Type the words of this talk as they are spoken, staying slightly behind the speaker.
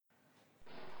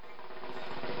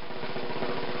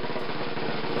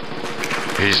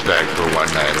He's back for one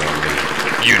night only.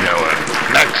 You know him.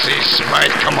 Maxie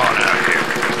Smythe, come on out here.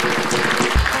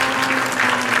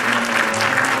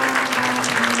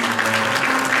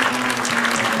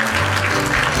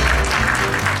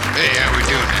 Hey, how we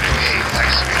doing today? Hey,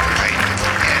 nice to meet you, right?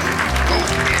 Yeah. Oh,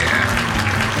 yeah.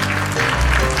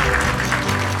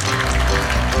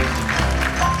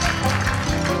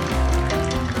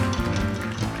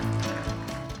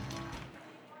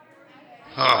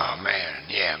 Oh, man.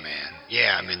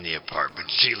 Yeah, I'm in the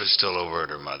apartment. Sheila's still over at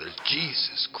her mother's.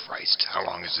 Jesus Christ, how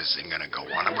long is this thing gonna go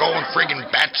on? I'm going friggin'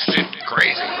 batshit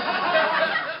crazy.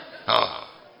 Oh,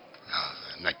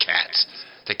 and the cats.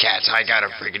 The cats, I gotta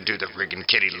friggin' do the friggin'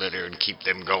 kitty litter and keep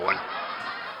them going.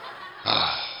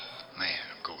 Oh, man,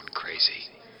 I'm going crazy.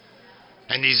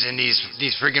 And these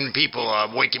friggin' people are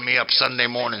waking me up Sunday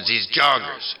mornings, these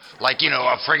joggers. Like, a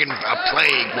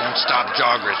plague won't stop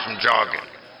joggers from jogging.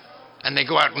 And they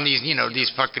go out in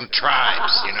these fucking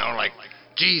tribes, like,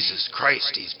 Jesus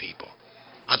Christ, these people.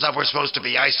 I thought we're supposed to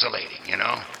be isolating,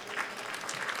 Oh,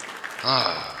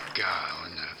 God.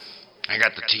 And, I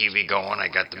got the TV going, I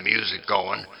got the music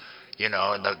going,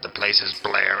 and the place is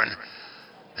blaring.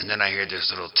 And then I hear this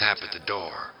little tap at the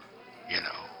door,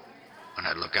 When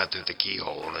I look out through the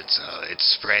keyhole,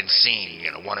 it's Francine,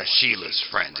 one of Sheila's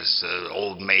friends. It's the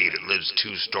old maid that lives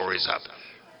 2 stories up.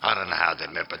 I don't know how they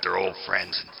met, but they're old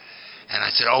friends. And I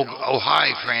said, oh,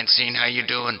 hi, Francine, how you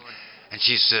doing? And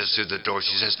she says through the door,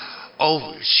 she says,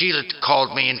 oh, Sheila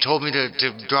called me and told me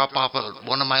to drop off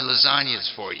one of my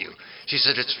lasagnas for you. She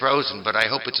said, it's frozen, but I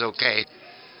hope it's okay.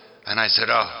 And I said,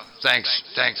 oh, thanks,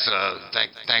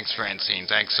 Francine,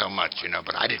 thanks so much,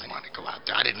 But I didn't want to go out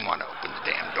there. I didn't want to open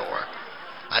the damn door.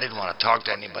 I didn't want to talk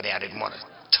to anybody. I didn't want to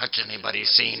touch anybody,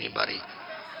 see anybody.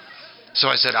 So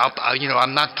I said,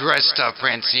 I'm not dressed,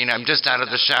 Francine. I'm just out of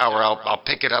the shower. I'll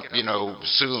pick it up,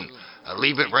 soon.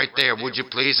 Leave it right there, would you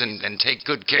please, and take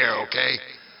good care, okay?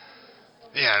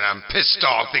 Yeah, and I'm pissed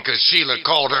off because Sheila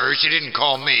called her. She didn't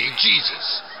call me.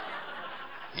 Jesus.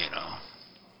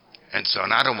 And so,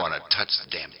 I don't want to touch the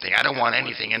damn thing. I don't want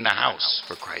anything in the house,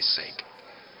 for Christ's sake.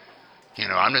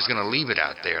 I'm just going to leave it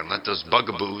out there and let those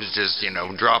bugaboos just,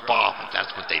 drop off if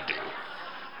that's what they do.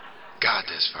 God,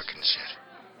 this fucking shit.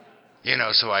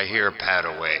 So I hear her pad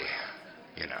away,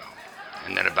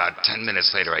 And then about 10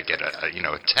 minutes later, I get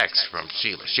a text from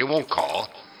Sheila. She won't call.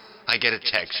 I get a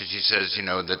text, and she says,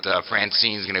 that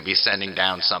Francine's going to be sending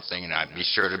down something, and I'd be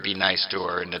sure to be nice to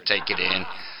her and to take it in.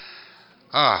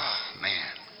 Oh,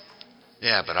 man.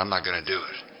 Yeah, but I'm not going to do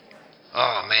it.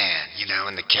 Oh, man,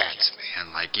 and the cats,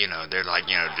 man, like, they're like,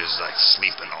 just like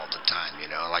sleeping all the time,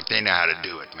 like they know how to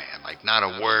do it, man, like not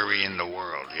a worry in the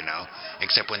world,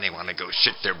 except when they want to go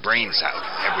shit their brains out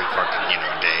every fucking,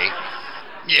 day.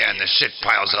 Yeah, and the shit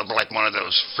piles up like one of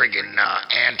those friggin'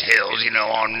 anthills,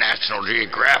 on National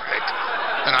Geographic,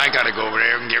 and I gotta go over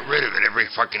there and get rid of it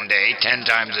every fucking day, 10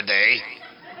 times a day,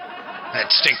 and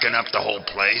it's stinking up the whole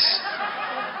place.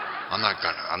 I'm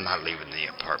not leaving the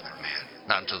apartment, man.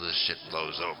 Not until this shit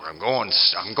blows over. I'm going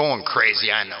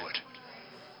crazy, I know it.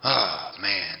 Oh,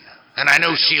 man. And I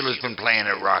know Sheila's been playing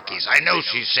at Rockies. I know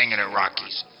she's singing at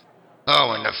Rockies.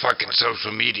 Oh, and the fucking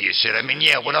social media shit. I mean,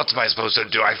 yeah, what else am I supposed to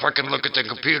do? I fucking look at the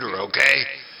computer, okay?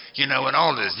 And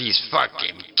all these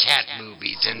fucking cat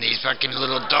movies and these fucking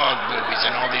little dog movies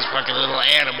and all these fucking little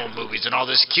animal movies and all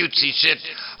this cutesy shit.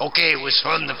 Okay, it was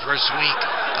fun the first week.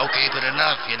 Okay, but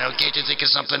enough, Can't you think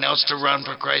of something else to run,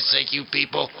 for Christ's sake, you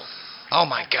people? Oh,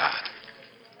 my God.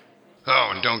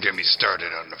 Oh, and don't get me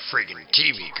started on the friggin'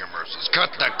 TV commercials.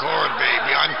 Cut the cord,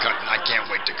 baby. I'm cutting. I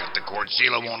can't wait to cut the cord.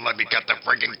 Sheila won't let me cut the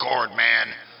friggin' cord,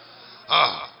 man.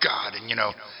 Oh, God. And,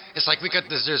 it's like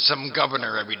there's some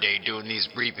governor every day doing these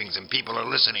briefings, and people are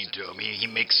listening to him. He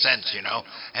makes sense,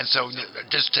 And so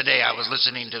just today I was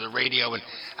listening to the radio, and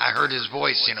I heard his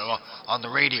voice, on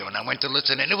the radio, and I went to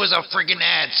listen, and it was a friggin'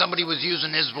 ad. Somebody was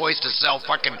using his voice to sell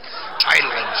fucking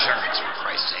title insurance, for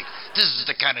Christ's sake. This is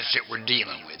the kind of shit we're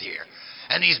dealing with here.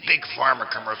 And these big pharma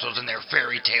commercials and their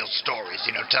fairy tale stories,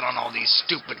 telling all these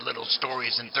stupid little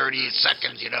stories in 38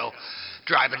 seconds,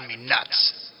 driving me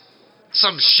nuts.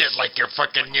 Some shit like your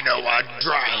fucking,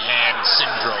 dry hand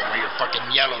syndrome or your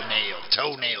fucking yellow nail,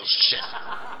 toenail shit.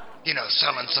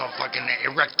 Selling some fucking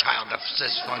erectile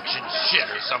dysfunction shit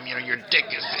or some, your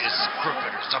dick is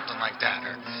crooked or something like that.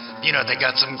 Or, they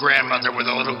got some grandmother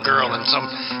with a little girl in some,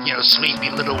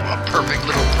 sleepy little, perfect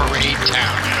little parade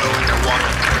town, and they're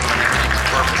walking through and everything's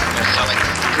perfect and they're selling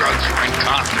drugs for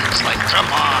incontinence. Like, come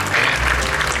on, man.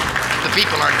 The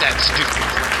people aren't that stupid.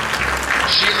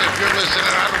 Sheila, if you're listening,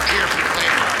 I don't care if